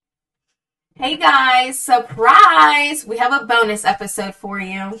Hey guys, surprise! We have a bonus episode for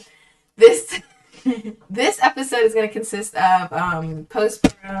you. This this episode is going to consist of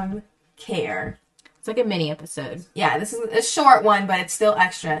postpartum care. It's like a mini episode. Yeah, this is a short one, but it's still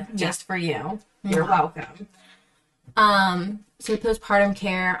extra just for you. You're welcome. So postpartum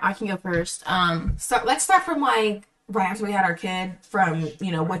care, I can go first. So let's start from like right after we had our kid. From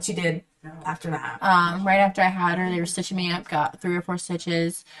what you did after that. Right after I had her, they were stitching me up, got 3 or 4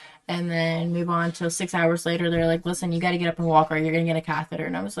 stitches, and then move on till 6 hours later. They're like, "Listen, you got to get up and walk, or you're gonna get a catheter."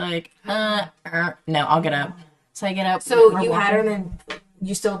 And I was like, no, I'll get up. So I get up. So you had her, and then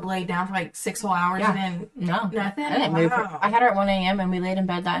you still laid down for like 6 whole hours, Yeah. and then No, nothing. I didn't move her. I had her at 1 a.m. and we laid in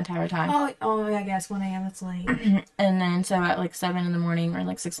bed that entire time. Oh, I guess 1 a.m. That's late. And then so at like 7 in the morning or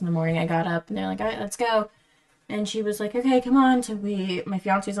like 6 in the morning, I got up and they're like, "All right, let's go." And she was like, "Okay, come on." So my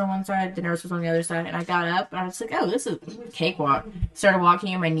fiance's on one side, the nurse was on the other side, and I got up and I was like, "Oh, this is a cakewalk." Started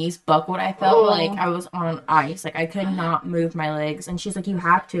walking and my knees buckled. I felt like I was on ice. Like I could not move my legs. And she's like, "You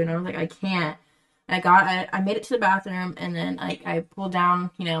have to." And I was like, "I can't." And I made it to the bathroom, and then I pulled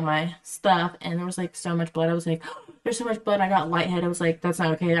down, my stuff, and there was like so much blood. I was like, "Oh, there's so much blood." I got lightheaded. I was like, "That's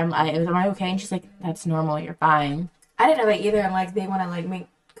not okay." Am I okay? And she's like, "That's normal. You're fine." I didn't know that either. And like they want to like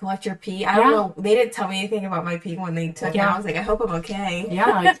collect your pee. I don't know. They didn't tell me anything about my pee when they took it. I was like, I hope I'm okay.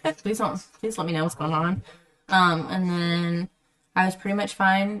 Yeah, like, please let me know what's going on. And then I was pretty much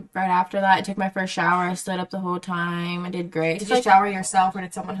fine right after that. I took my first shower. I stood up the whole time. I did great. Did you shower yourself, or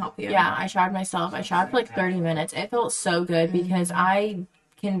did someone help you? Yeah, I showered myself. I showered for like 30 minutes. It felt so good because I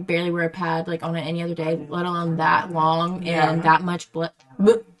can barely wear a pad like on any other day, let alone that long and that much blood.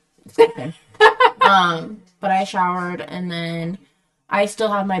 But I showered, and then I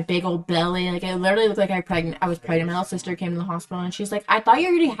still have my big old belly. Like, it literally looked like I was pregnant. My little sister came to the hospital, and she's like, "I thought you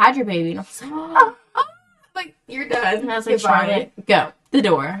already had your baby." And I was like, "Oh." Like, you're done. And I was like, "Charlotte, go. The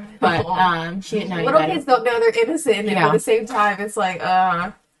door." But she didn't know. Little kids don't know they're innocent, and at the same time, it's like,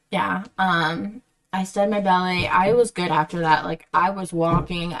 Yeah. I studied my belly. I was good after that. Like, I was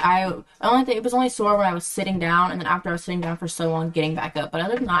walking. It was only sore when I was sitting down, and then after I was sitting down for so long, getting back up. But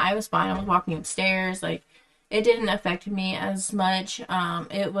other than that, I was fine. I was walking upstairs. Like, it didn't affect me as much.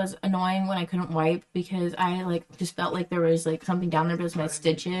 It was annoying when I couldn't wipe because I just felt like there was like something down there because my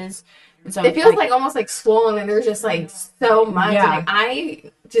stitches. And so it feels like almost like swollen, and there's just like so much. Yeah. And, like,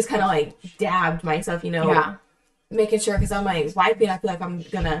 I just kind of like dabbed myself, making sure, because I'm like wiping. I feel like I'm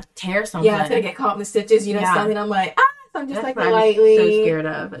gonna tear something. Yeah, it's gonna get caught in the stitches, something. I'm like, so I'm just That's like what lightly. I was so scared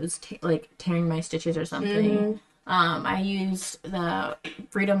of. It was like tearing my stitches or something. I used the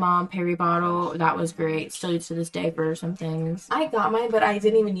Freedom Mom Peri bottle. That was great. Still use to this day for some things. I got mine, but I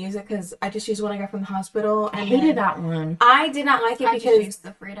didn't even use it because I just used one I got from the hospital. I hated that one. I did not like it I because just used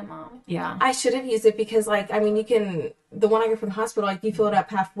the Freedom Mom. Yeah, I should have used it because the one I got from the hospital, like, you fill it up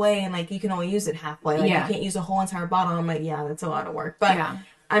halfway and like you can only use it halfway. Like, you can't use a whole entire bottle. I'm like, yeah, that's a lot of work. But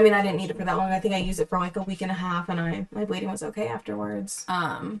I didn't need it for that long. I think I used it for like a week and a half, and my bleeding was okay afterwards.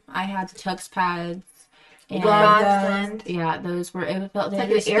 I had the Tux pads. And those were, it felt like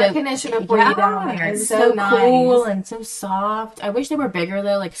an air conditioner for you down there. It's so nice. Cool and so soft. I wish they were bigger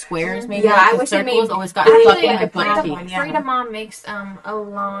though, like squares maybe. Yeah, like I wish circles they always got stuck in my butt Freedom, cheeks. Freedom Mom makes a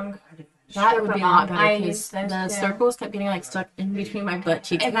long. That would be a lot better I because used those the too. circles kept getting like stuck in between my butt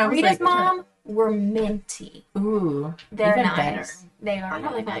cheeks. And I was Freedom's like, Mom were minty. Ooh, They're even nice. better. They are I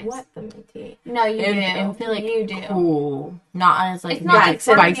don't really like nice. what the minty. No, you do. It would feel like you do. cool, not as like It's not like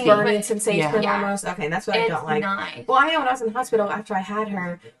spicy. burning sensation Yeah. almost. Okay, that's what It's I don't like. nice. Well, I know when I was in the hospital after I had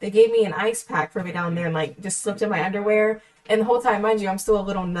her, they gave me an ice pack for me down there and like just slipped in my underwear. And the whole time, mind you, I'm still a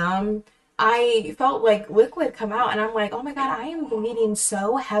little numb. I felt like liquid come out, and I'm like, oh my god, I am bleeding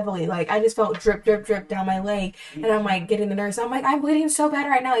so heavily. Like, I just felt drip, drip, drip down my leg. And I'm like getting the nurse. I'm like, I'm bleeding so bad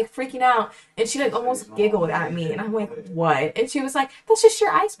right now, like freaking out. And she like almost giggled at me, and I'm like, what? And she was like, that's just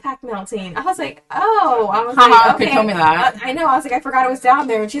your ice pack melting. I was like, oh. I was like, okay. Could tell me that. I know. I was like, I forgot it was down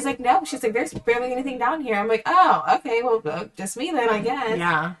there. And she's like, no. She's like, there's barely anything down here. I'm like, oh, okay. Well, just me then, I guess.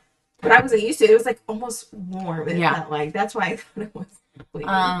 Yeah. But I wasn't used to it. It was like almost warm. It felt like. That's why I thought it was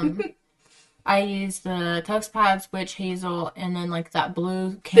bleeding. I used the Tux pads, Witch Hazel, and then like that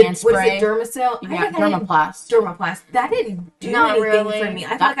blue can spray. Was it Dermacell? Yeah, Dermaplast. Dermaplast. That didn't do Not anything really. for me.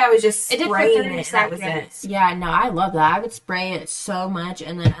 I felt like I was just It did for spraying 30 it. That was it. seconds. Yeah, no, I love that. I would spray it so much,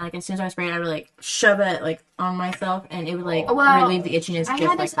 and then like as soon as I spray it, I would like shove it like on myself, and it would like relieve the itchiness I just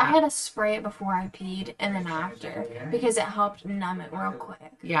had like to, that. I had to spray it before I peed and then after because it helped numb it real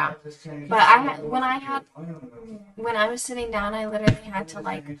quick. Yeah. But when I was sitting down, I literally had to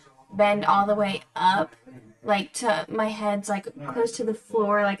like bend all the way up like to my head's like close to the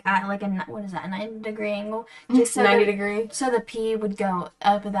floor, like at like a what is that, a 90-degree angle, just so 90 degree. so the pee would go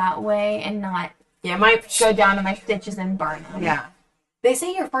up that way and not Yeah, my go down to my stitches and burn them. Yeah. They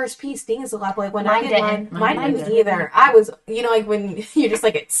say your first pee stings a lot, but like when I Mine did didn't. mine Mine didn't didn't. either. I was, like when you're just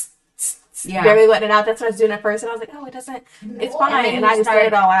like it's Yeah. barely letting it out. That's what I was doing at first, and I was like, oh, it doesn't. It's fine, then and you I just let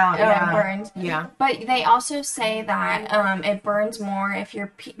it all out. Oh, Yeah. it burns. Yeah. But they also say that it burns more if your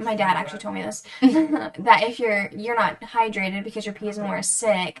pee. My dad actually told me this that if you're not hydrated because your pee is more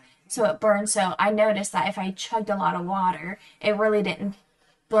acidic, so it burns. So I noticed that if I chugged a lot of water, it really didn't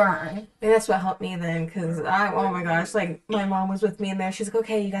burn. And that's what helped me then, because oh my gosh, like my mom was with me in there. She's like,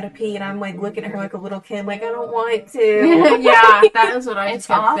 okay, you gotta pee, and I'm like looking at her like a little kid, like I don't want to. Yeah, that was what I It's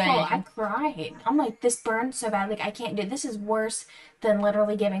kept awful. saying. I cried. I'm like, this burns so bad. Like I can't do. This is worse than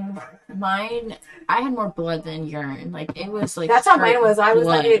literally giving birth. Mine, I had more blood than urine. Like, it was like. That's how straight mine was. I was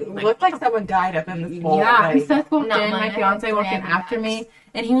like, blood. it looked like someone died up in the bowl. Yeah, like, Seth walked Not in, mine. my I had fiance walked in 3 after bags. me,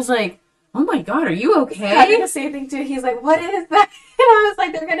 and he was like, oh my god, are you I did okay? the same thing too. He's like, what is that? And I was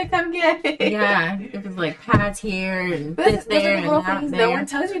like, they're gonna come get it. Yeah, it was like pads here and But this those are there the and little that things there. no one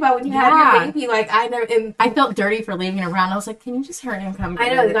tells you about when you Yeah. have your baby. Like I never. And I felt dirty for leaving it around. I was like, can you just hurry and come I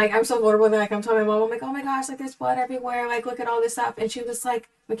get know, it? like I'm so vulnerable. And, like I'm telling my mom, I'm like, oh my gosh, like there's blood everywhere. Like look at all this stuff. And she was like,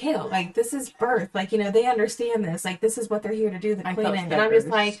 Mikhail, like this is birth. Like they understand this. Like this is what they're here to do, to I clean felt it. And I'm just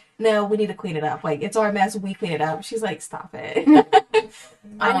steppers. like, no, we need to clean it up. Like it's our mess. We clean it up. She's like, stop it.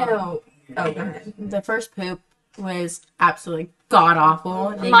 I know. Oh, go ahead. The first poop was absolutely god awful.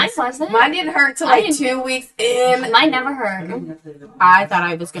 Mine wasn't. Mine didn't hurt till I like didn't- 2 weeks in. Mine never hurt. I thought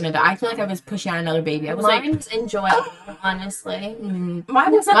I was gonna die. I feel like I was pushing out another baby. I was like, Mine's enjoyable, honestly.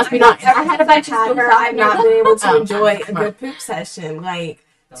 Mine was Must be not. nice. Ever had I've had her, I've not been able to Oh, enjoy a smart. good poop session. Like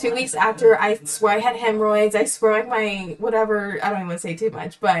 2 weeks after, I swear I had hemorrhoids. I swear like my whatever. I don't even want to say too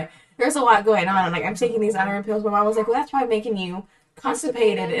much, but there's a lot going on. And like I'm taking these iron pills. My mom was like, "Well, that's probably making you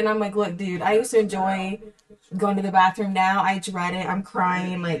constipated." And I'm like, "Look, dude, I used to enjoy going to the bathroom. Now I dread it. I'm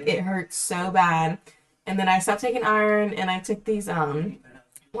crying. Like it hurts so bad." And then I stopped taking iron, and I took these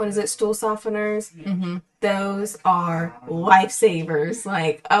what is it, stool softeners. mm-hmm. Those are lifesavers.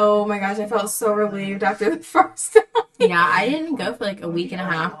 Like, oh my gosh, I felt so relieved after the first time. Yeah, I didn't go for like a week and a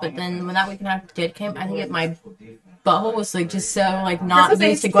half, but then when that week and a half did come, I think my butthole was like just so like not This was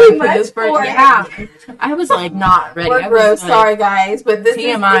used to too going much through this for birth. it. Yeah, I was like not ready. We're I gross, was, like, sorry guys, but this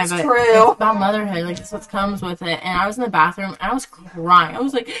TMI, is but true. it's about motherhood. Like that's what comes with it. And I was in the bathroom and I was crying. I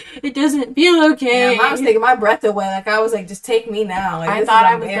was like, it doesn't feel okay. Yeah, I was taking my breath away. Like I was like, just take me now. Like, I this thought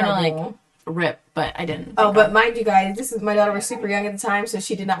is I was gonna unbearable. like rip, but I didn't. Oh, but mind you guys, this is my daughter was super young at the time, so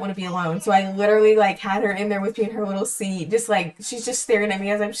she did not want to be alone. So I literally like had her in there with me in her little seat, just like she's just staring at me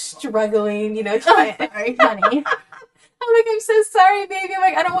as I'm struggling, trying. Sorry, honey. I'm like, I'm so sorry, baby. I'm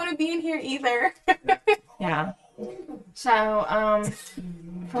like, I don't want to be in here either. Yeah. So,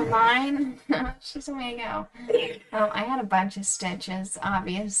 for mine, she's a way to go. I had a bunch of stitches,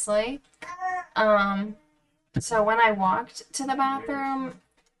 obviously. So when I walked to the bathroom,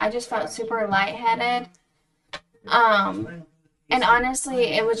 I just felt super lightheaded. And honestly,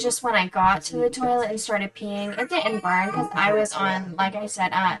 it was just when I got to the toilet and started peeing, it didn't burn because I was on, like I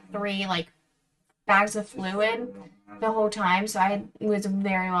said, 3 like bags of fluid the whole time, so I was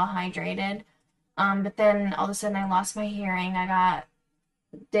very well hydrated. But then all of a sudden I lost my hearing. I got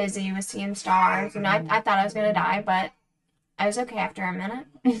dizzy, was seeing stars. I thought I was gonna die, but I was okay after a minute.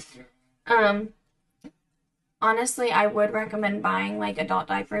 Honestly, I would recommend buying like adult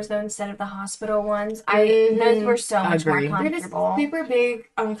diapers though instead of the hospital ones. Those were so much more Agree. They're just comfortable. super big,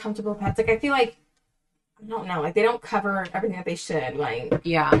 uncomfortable pads. Like I feel like I don't know, like they don't cover everything that they should. Like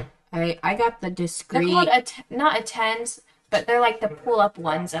Yeah. I got the They're discreet. called not a tens, but they're like the pull up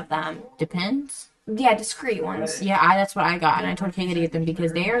ones of them. Depends. Yeah, discreet ones. Yeah, that's what I got, and I told Katie to get them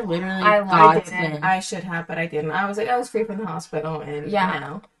because they are literally I love I God's didn't. send. I should have, but I didn't. I was like, I was free from the hospital, and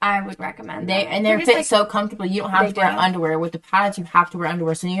Yeah. I would recommend They them. and they're just fit like- so comfortable. You don't have They to wear do. underwear. With the pads, you have to wear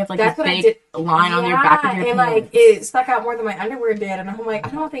underwear. So you have like That's this what I big did. line on your back of your and pants. like it stuck out more than my underwear did, and I'm like,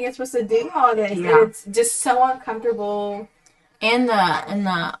 I don't think it's supposed to do all this. Yeah. And it's just so uncomfortable. And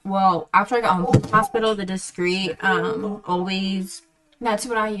the well, after I got home from the hospital, the discreet always That's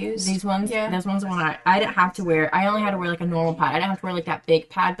what I use. these ones. Yeah. Those ones when I didn't have to wear. I only had to wear like a normal pad. I didn't have to wear like that big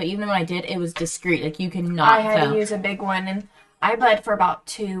pad. But even when I did, it was discreet. Like you could not I had tell. to use a big one, and I bled for about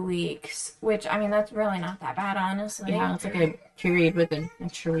 2 weeks, which I mean that's really not that bad, honestly. Yeah, it's like a period with an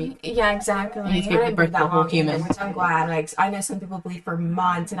extra week. Yeah, exactly. You I give didn't birth bleed to a that whole long either, human. which I'm glad. Like I know some people bleed for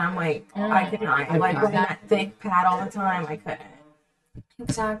months, and I'm like, I could not. I Like could wearing not. that thick pad all the time, I couldn't.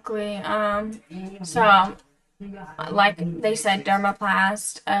 Exactly. So, like they said,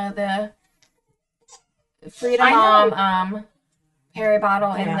 dermaplast. The Freedom I know. Mom, Perry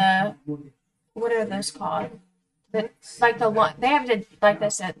bottle, Yeah. and the what are those called? Like they have like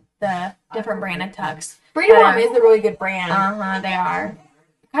this at the different brand of Tux. Freedom Mom is a really good brand. They are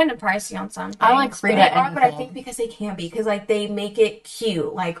kind of pricey on some. I like things, They Frida are, but I anything. think because they can be, because like they make it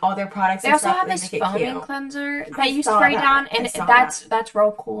cute, like all their products. They and also stuff, have they this make it foaming cute. cleanser I that you saw spray that. down, I and saw that's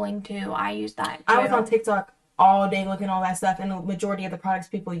real cooling too. I use that too. I was on TikTok all day looking at all that stuff, and the majority of the products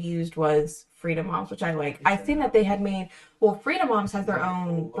people used was Freedom Moms, which I like. I seen that they had made. Well, Freedom Moms has their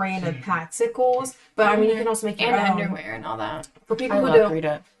own brand of padsicles, but I mean you can also make your and own underwear and all that. for people I who love don't.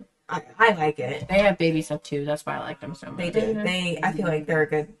 Frida. I like it. They have baby stuff too. That's why I like them so much. They do. I feel like they're a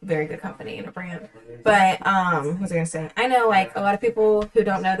good, very good company and a brand. But what was I gonna say? I know like a lot of people who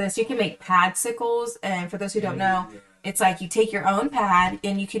don't know this. You can make padsicles, and for those who don't know, it's like you take your own pad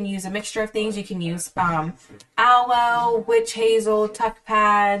and you can use a mixture of things. You can use aloe, witch hazel, tuck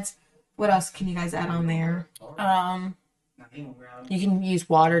pads. What else can you guys add on there? You can use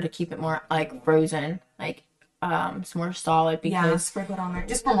water to keep it more like frozen, like it's more solid Yeah, because sprinkle it on there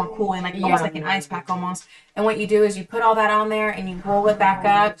just for more cooling, like Yeah. almost like an ice pack almost. And what you do is you put all that on there and you roll it back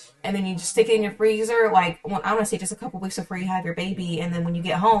up, and then you just stick it in your freezer. Like I want to say just a couple weeks before you have your baby, and then when you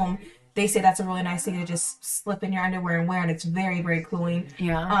get home, they say that's a really nice thing to just slip in your underwear and wear, and it's very very cooling.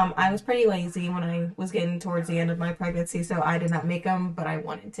 yeah. I was pretty lazy when I was getting towards the end of my pregnancy, so I did not make them, but I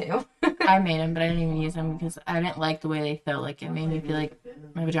wanted to. I made them, but I didn't even use them because I didn't like the way they felt. Like it made me feel like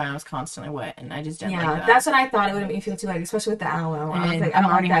my vagina was constantly wet, and I just didn't like that. That's what I thought it would make me feel too, like especially with the aloe. I was And like, I I'm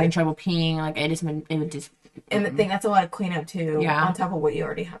don't already like having that. trouble peeing. Like it would just. And the thing that's a lot of cleanup too. Yeah. On top of what you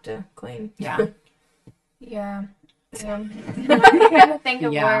already have to clean. Yeah. Yeah. I'm trying to think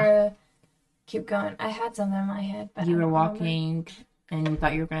of Yeah. where to keep going. I had something in my head, but You I were don't remember. walking, and you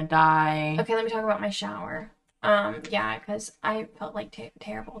thought you were gonna die. Okay, let me talk about my shower. Yeah, because I felt like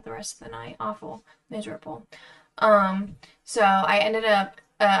terrible the rest of the night. Awful, miserable. So I ended up,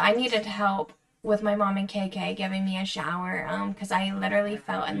 I needed help with my mom and KK giving me a shower, because I literally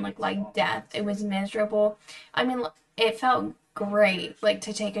felt and looked like death. It was miserable. I mean, it felt great, like,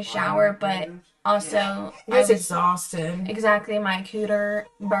 to take a shower, but also I was exhausted. exactly, my cooter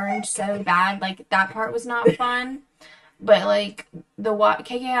burned so bad. Like, that part was not fun. But, like,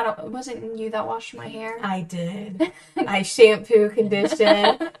 KK wasn't you that washed my hair? I did. I shampoo,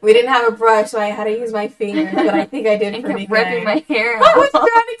 condition. We didn't have a brush, so I had to use my fingers, but I think I did And pretty kept ripping good. my hair I was out.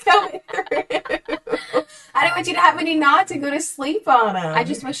 trying to come through. I didn't want you to have any knots to go to sleep on them. I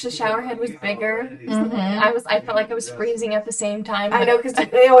just wish the shower head was bigger. I felt like I was freezing at the same time. I know, because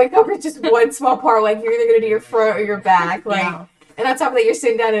they only cover just one small part. Like, you're either going to do your front or your back. Like, Yeah. and on top of that, you're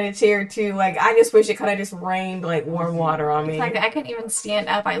sitting down in a chair, too. Like, I just wish it kind of just rained, like, warm water on me. Like, I couldn't even stand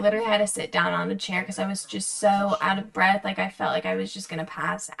up. I literally had to sit down on a chair because I was just so out of breath. Like, I felt like I was just gonna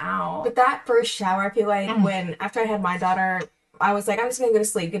pass out. But that first shower, I feel like when after I had my daughter, I was like, I'm just gonna go to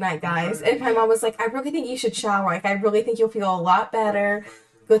sleep. Good night, guys. And my mom was like, I really think you should shower. Like, I really think you'll feel a lot better.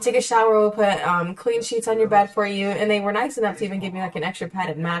 Go take a shower. We'll put clean sheets on your bed for you. And they were nice enough to even give me like an extra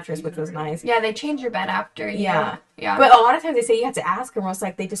padded mattress, which was nice. Yeah, they change your bed after you. Yeah. Yeah. But a lot of times they say you have to ask them, or else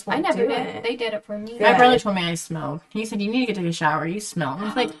like they just I won't never do did. it. They did it for me. Yeah. My brother told me I smelled. He said, you need to take a shower. You smell. I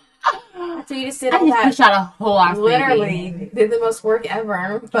was like, So you just did I all just that. pushed out a whole ass baby. Literally did the most work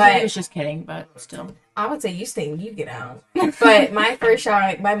ever. But But I was just kidding, but still. I would say you stay and you get out. But my first shower,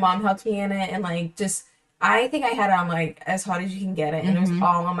 like, my mom helped me in it, and like just I think I had it on like as hot as you can get it, and it was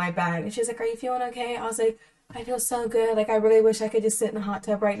all on my back. And she was like, "Are you feeling okay?" I was like, "I feel so good. Like, I really wish I could just sit in a hot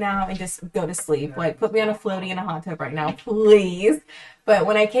tub right now and just go to sleep. Like, put me on a floaty in a hot tub right now, please." But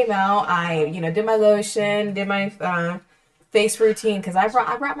when I came out, I did my lotion, did my face routine, because I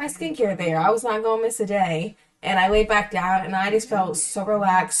brought my skincare there. I was not gonna miss a day. And I laid back down, and I just felt so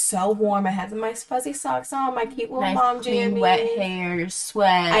relaxed, so warm. I had my fuzzy socks on, my cute little Nice, mom clean, jammies. wet hair,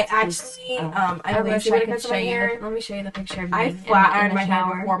 sweat. I just- actually, oh. I'm lazy when it comes to my hair. Let me show you the picture of me. I in flat the ironed my hair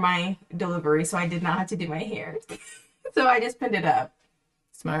shower. before my delivery, so I did not have to do my hair. So I just pinned it up.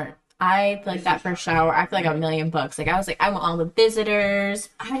 Smart. I feel like that first shower, I feel like $1,000,000. Like I was like, I want all the visitors.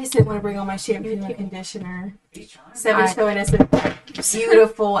 I just didn't want to bring all my shampoo and conditioner. Seven's I- showing us a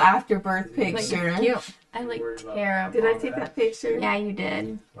beautiful afterbirth picture. Cute. I look terrible. Did I take that picture? Yeah, you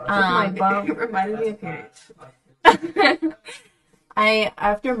did. My Um, bum reminded me of parents.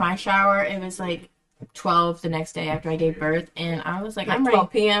 After my shower, it was like 12 the next day after I gave birth, and I was like, Like I'm ready.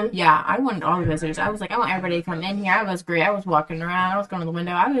 12 p.m. Yeah, I wanted all the visitors. I was like, I want everybody to come in here. I was great. I was walking around. I was going to the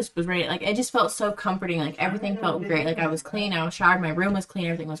window. I was ready. Like, it just felt so comforting. Like, everything felt great. Like, I was clean. I was showered. My room was clean.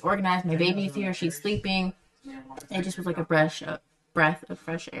 Everything was organized. My baby's here. She's sleeping. It just was like a fresh breath of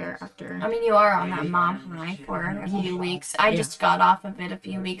fresh air after. I mean, you are on that mom high for a few weeks. I just got off of it a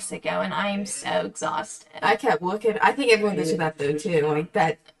few weeks ago, and I am so exhausted. I kept looking. I think everyone goes through that though too, like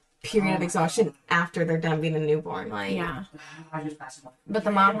that period of exhaustion after they're done being a newborn. Like, Yeah. But the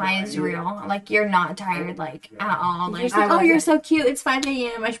mom high is real. Like, you're not tired, like, at all. You're Like, just like, I oh, you're wasn't. so cute. It's 5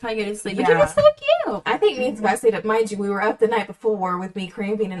 a.m. I should probably go to sleep. But Yeah. you're just so cute. I think me and Scott stayed up. Mind you, we were up the night before with me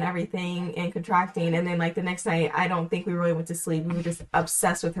cramping and everything and contracting, and then like the next night, I don't think we really went to sleep. We were just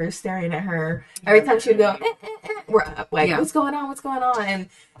obsessed with her, staring at her. Every time she would go, we're up. Like, Yeah. what's going on? What's going on? And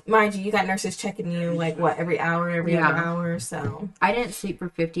mind you, you got nurses checking you like what every hour, every Yeah. other hour. So I didn't sleep for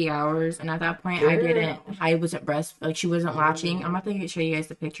 50 hours, and at that point, I didn't. I wasn't like she wasn't latching. I'm about to show you guys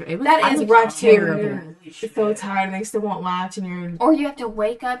the picture. It was that is was rough too. terrible. You're so tired, and they still won't latch, and you're or you have to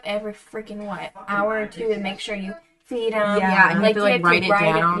wake up every freaking, hour or two and make sure you feed them. Yeah, and you have to like write it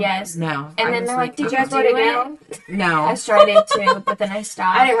down. Yes. No. And I then was they're like, did you you guys do write it it? down? I no. started to, but then I I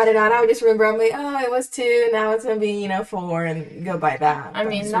stopped. didn't write it down. I would just remember, I'm like, oh, it was 2, now it's gonna be, 4, and go by that. I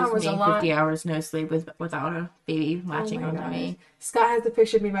mean, This that was a me, lot. 50 hours no sleep without a baby latching my onto gosh. me. Scott has the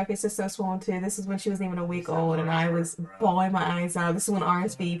picture of me. My face is so swollen too. This is when she wasn't even a week old, and I was bawling my eyes out. This is when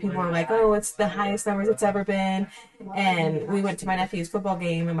RSV people were like, "Oh, it's the highest numbers it's ever been." And we went to my nephew's football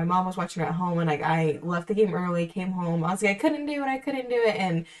game, and my mom was watching it at home. And like, I left the game early, came home. I was like, I couldn't do it.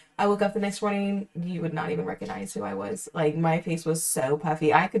 And I woke up the next morning. You would not even recognize who I was. Like, my face was so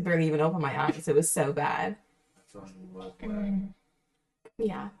puffy. I could barely even open my eyes. It was so bad.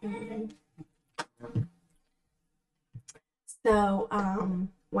 Yeah. So,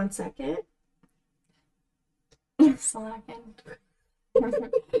 1 second. Slacking.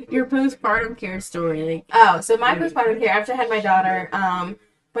 Your postpartum care story, like Oh, so my postpartum care, after I had my daughter,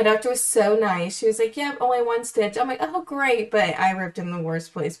 my doctor was so nice. She was like, yep, only 1 stitch. I'm like, oh, great. But I ripped in the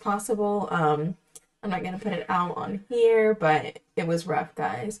worst place possible. I'm not going to put it out on here, but it was rough,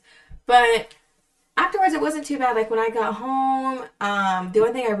 guys. But afterwards, it wasn't too bad. Like, when I got home, the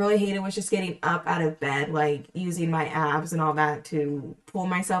only thing I really hated was just getting up out of bed, like using my abs and all that to pull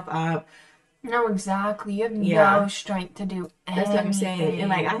myself up. No, exactly. You have Yeah. no strength to do anything. That's what I'm saying. And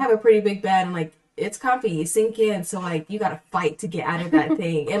like, I have a pretty big bed, and like, it's comfy. You sink in, so like, you gotta fight to get out of that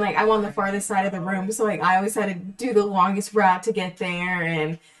thing. And like, I'm on the farthest side of the room, so like, I always had to do the longest route to get there.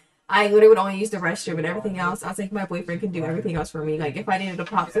 And I literally would only use the restroom, and everything else, I was like, my boyfriend can do everything else for me. Like, if I needed a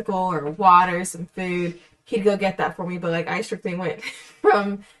popsicle or water, some food, he'd go get that for me. But like, I strictly went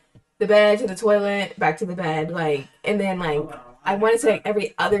from the bed to the toilet, back to the bed, like, and then like, I wanted to, like,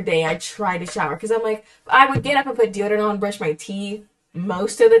 every other day I tried to shower, because I'm like, I would get up and put deodorant on, brush my teeth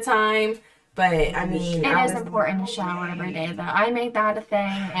most of the time, but I mean, It is important to shower every day, though. I made that a thing,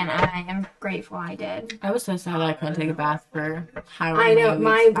 and I am grateful I did. I was so sad that I couldn't take a bath for however I know, many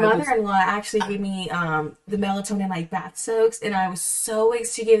my weeks. I was- mother-in-law actually gave me the melatonin like bath soaks, and I was so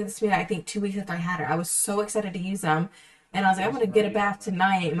excited. She gave this to me, I think 2 weeks after I had her. I was so excited to use them, and I was like, I'm gonna get a bath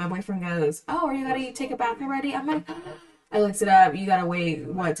tonight. And my boyfriend goes, oh, are you gonna take a bath already? I'm like, I looked it up. You gotta wait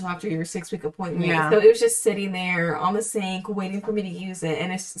till after your 6-week appointment. Yeah. So it was just sitting there on the sink waiting for me to use it.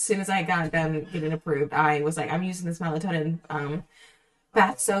 And as soon as I got done getting approved, I was like, I'm using this melatonin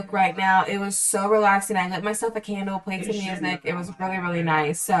bath soak right now. It was so relaxing. I lit myself a candle, played some music. It was really, really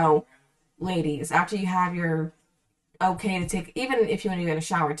nice. So, ladies, after you have your okay to take, even if you want to go in a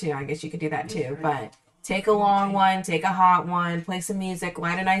shower too, I guess you could do that too. But take a long one, take a hot one, play some music,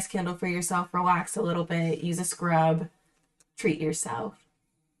 light a nice candle for yourself, relax a little bit, use a scrub. Treat yourself.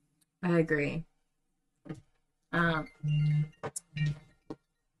 I agree.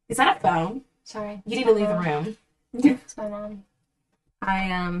 Is that a phone? Sorry. You need to leave the room. It's my mom.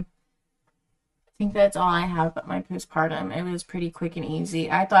 I think that's all I have about my postpartum. It was pretty quick and easy.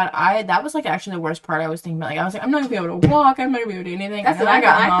 I thought that was like actually the worst part I was thinking about. Like I was like, I'm not gonna be able to walk, I'm not gonna be able to do anything. That's And what then I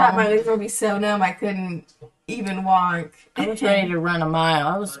got. I home, thought my legs were gonna be so numb I couldn't even walk. I was ready to run a mile.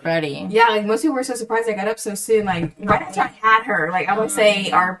 I was ready. Yeah, like most people were so surprised I got up so soon. Like right after I had her, like I would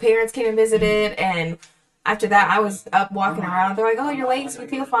say our parents came and visited, and after that I was up walking around. They're like, "Oh, your legs, you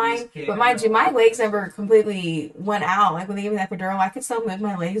feel fine." But mind you, my legs never completely went out. Like when they gave me that epidural, I could still move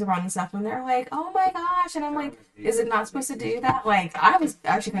my legs around and stuff. And they're like, "Oh my gosh!" And I'm like, "Is it not supposed to do that?" Like I was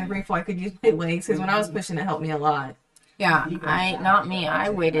actually kind of grateful I could use my legs, because when I was pushing, it helped me a lot. Yeah,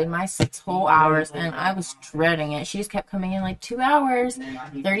 I waited my 6 whole hours and I was dreading it. She just kept coming in like 2 hours,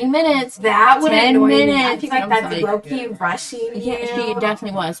 30 minutes. That would 10 annoy me. I minutes. feel like And I that's was low key rushing. Yeah, you. she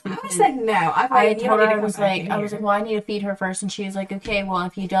definitely was. I was Because like, no. I told her, I was like, well, well, I need to feed her first. And she was like, okay, well,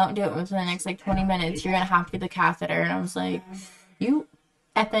 if you don't do it within the next like 20 minutes, you're going to have to get the catheter. And I was like, you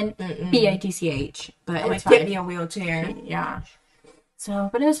effing bitch. But I'm it like, was get fine. me a wheelchair. Yeah. So,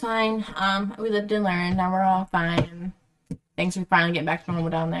 but it was fine. We lived and learned. Now we're all fine. things are finally getting back to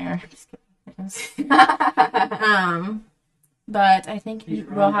normal down there. But I think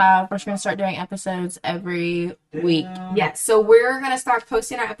we're just gonna start doing episodes every week. Yes, so we're gonna start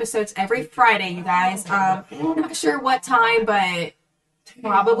posting our episodes every Friday, you guys. Not sure what time, but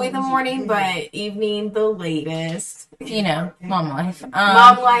probably the morning, but evening the latest. You know, mom life.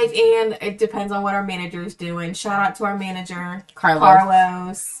 Mom life, and it depends on what our manager is doing. Shout out to our manager,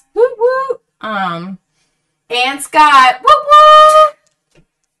 Carlos. Woo woo. And Scott. Woo woo.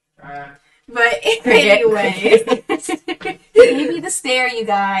 But anyways, maybe the stare, you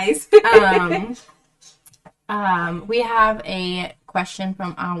guys. We have a question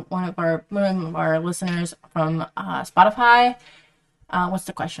from one of our listeners from Spotify. What's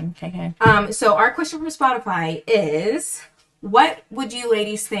the question, KK? So our question from Spotify is, what would you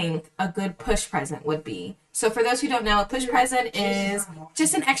ladies think a good push present would be? So for those who don't know, a push present is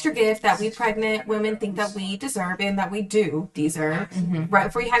just an extra gift that we pregnant women think that we deserve and that we do deserve. Right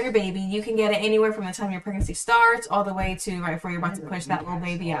before you have your baby, you can get it anywhere from the time your pregnancy starts all the way to right before you're about to push that little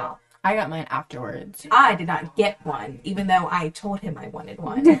baby out. I got mine afterwards. I did not get one, even though I told him I wanted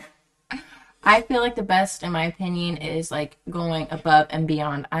one. I feel like the best, in my opinion, is like going above and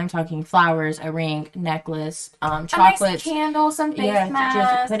beyond. I'm talking flowers, a ring, necklace, chocolates, a nice candle, some face mask,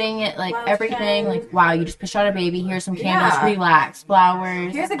 just putting it like everything. Like, wow, you just pushed out a baby. Here's some candles. Relax,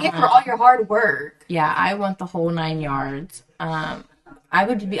 flowers. Here's a gift for all your hard work. Yeah, I want the whole 9 yards. I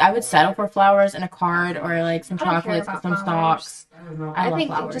would settle for flowers and a card or like some chocolates, some socks. I love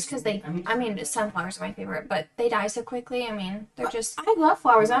think flowers. just because sunflowers are my favorite, but they die so quickly. I mean, they're just. I love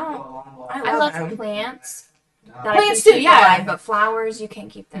flowers. I love them. Plants. Plants too, yeah. Alive, but flowers, you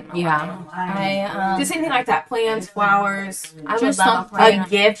can't keep them alive. Yeah. Just anything like that. Plants, flowers. I just love a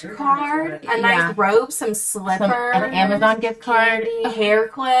gift card, a nice robe, some slippers, an Amazon gift card, hair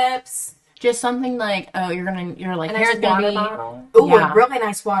clips. Just something like, you're like, a hair's nice gonna water be. bottle. Ooh, a really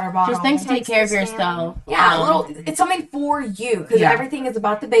nice water bottle. Just things to take care of yourself. Yeah, it's something for you because everything is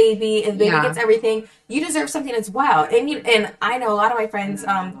about the baby, and the baby gets everything. You deserve something as well, and I know a lot of my friends.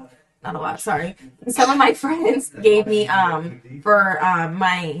 Not a lot, sorry. Some of my friends gave me for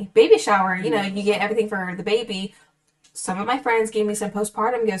my baby shower. You know, you get everything for the baby. Some of my friends gave me some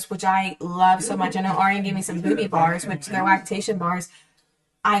postpartum gifts, which I love so much. I know Arian gave me some booby bars, which they're lactation bars.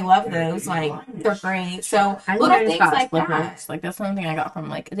 I love those. Like, they're great. So little things like that. Like, that's something I got from,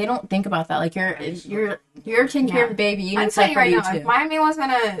 like, they don't think about that. Like, you're taking care of the baby. You I'm need telling stuff you for right now, you if too. my man was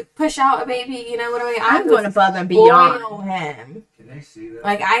gonna push out a baby, you know what I mean? I'm going above and beyond. Spoil him.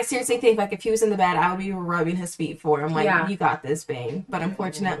 Like, I seriously think, like, if he was in the bed, I would be rubbing his feet for him. Like, you got this, babe. But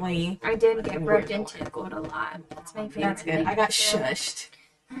unfortunately, I did get rubbed and tickled a lot. That's my favorite. That's good. I got shushed.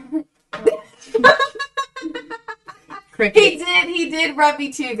 Cricket. He did rub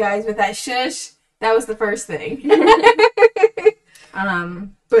me too, guys, with that shush. That was the first thing.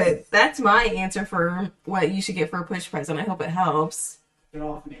 But that's my answer for what you should get for a push present. I hope it helps. Get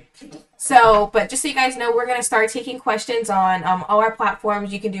off me. So, but just so you guys know, we're going to start taking questions on all our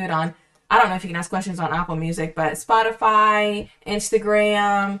platforms. You can do it on, I don't know if you can ask questions on Apple Music, but Spotify,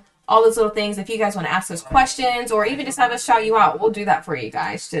 Instagram, all those little things. If you guys want to ask those questions or even just have us shout you out, we'll do that for you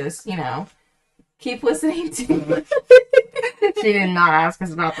guys. Just, keep listening to She did not ask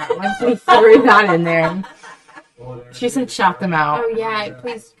us about that one. She threw that in there. She said shout them out. Oh, yeah,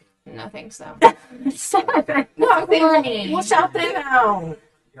 please. No, thanks, though. No, corny. we'll shout them out.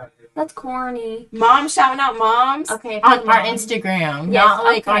 That's corny. Moms shouting out moms. Okay. On our Instagram. Yes, not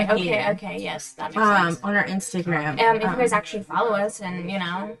like okay, on here. okay, yes, that makes sense. On our Instagram. If you guys actually follow us and,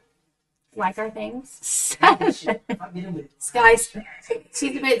 like our things. Guys,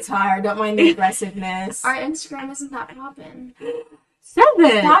 she's a bit tired. Don't mind the aggressiveness. Our Instagram isn't that poppin'.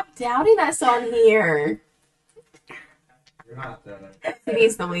 Stop doubting us on here. You're not that. He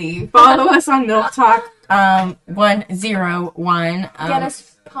needs to leave. Follow us on Milk Talk 101. Get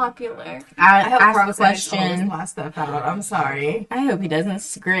us popular. I hope ask Carlos a question. edits all this last stuff out. I'm sorry. I hope he doesn't.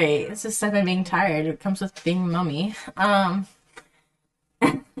 It's great. It's just stuff and being tired. It comes with being mummy.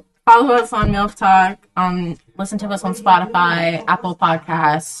 Follow us on Milk Talk. Listen to us on Spotify, Apple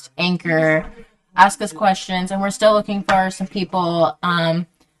Podcast, Anchor. Ask us questions, and we're still looking for some people to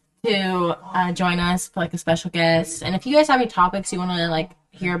join us for like a special guest. And if you guys have any topics you want to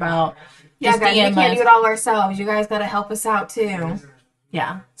hear about, Yeah, just guys, DM we can't us. do it all ourselves. You guys got to help us out too.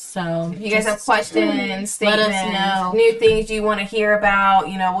 Yeah. So If you guys have questions, let us statements, know. new things you want to hear about,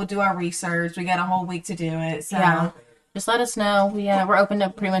 we'll do our research. We got a whole week to do it. So yeah. Just let us know. We're open to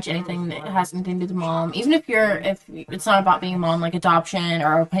pretty much anything that has anything to do with mom. Even if it's not about being a mom, like adoption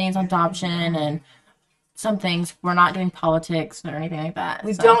or opinions on adoption and some things. We're not doing politics or anything like that.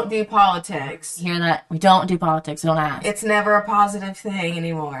 We So, don't do politics. hear that? We don't do politics. Don't ask. It's never a positive thing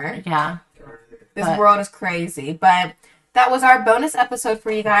anymore. Yeah. This But- world is crazy. But that was our bonus episode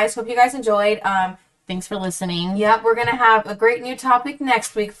for you guys. Hope you guys enjoyed. Thanks for listening. Yep, we're gonna have a great new topic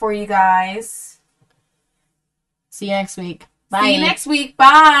next week for you guys. See you next week. Bye. See you next week.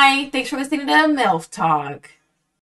 Bye. Thanks for listening to MILF Talk.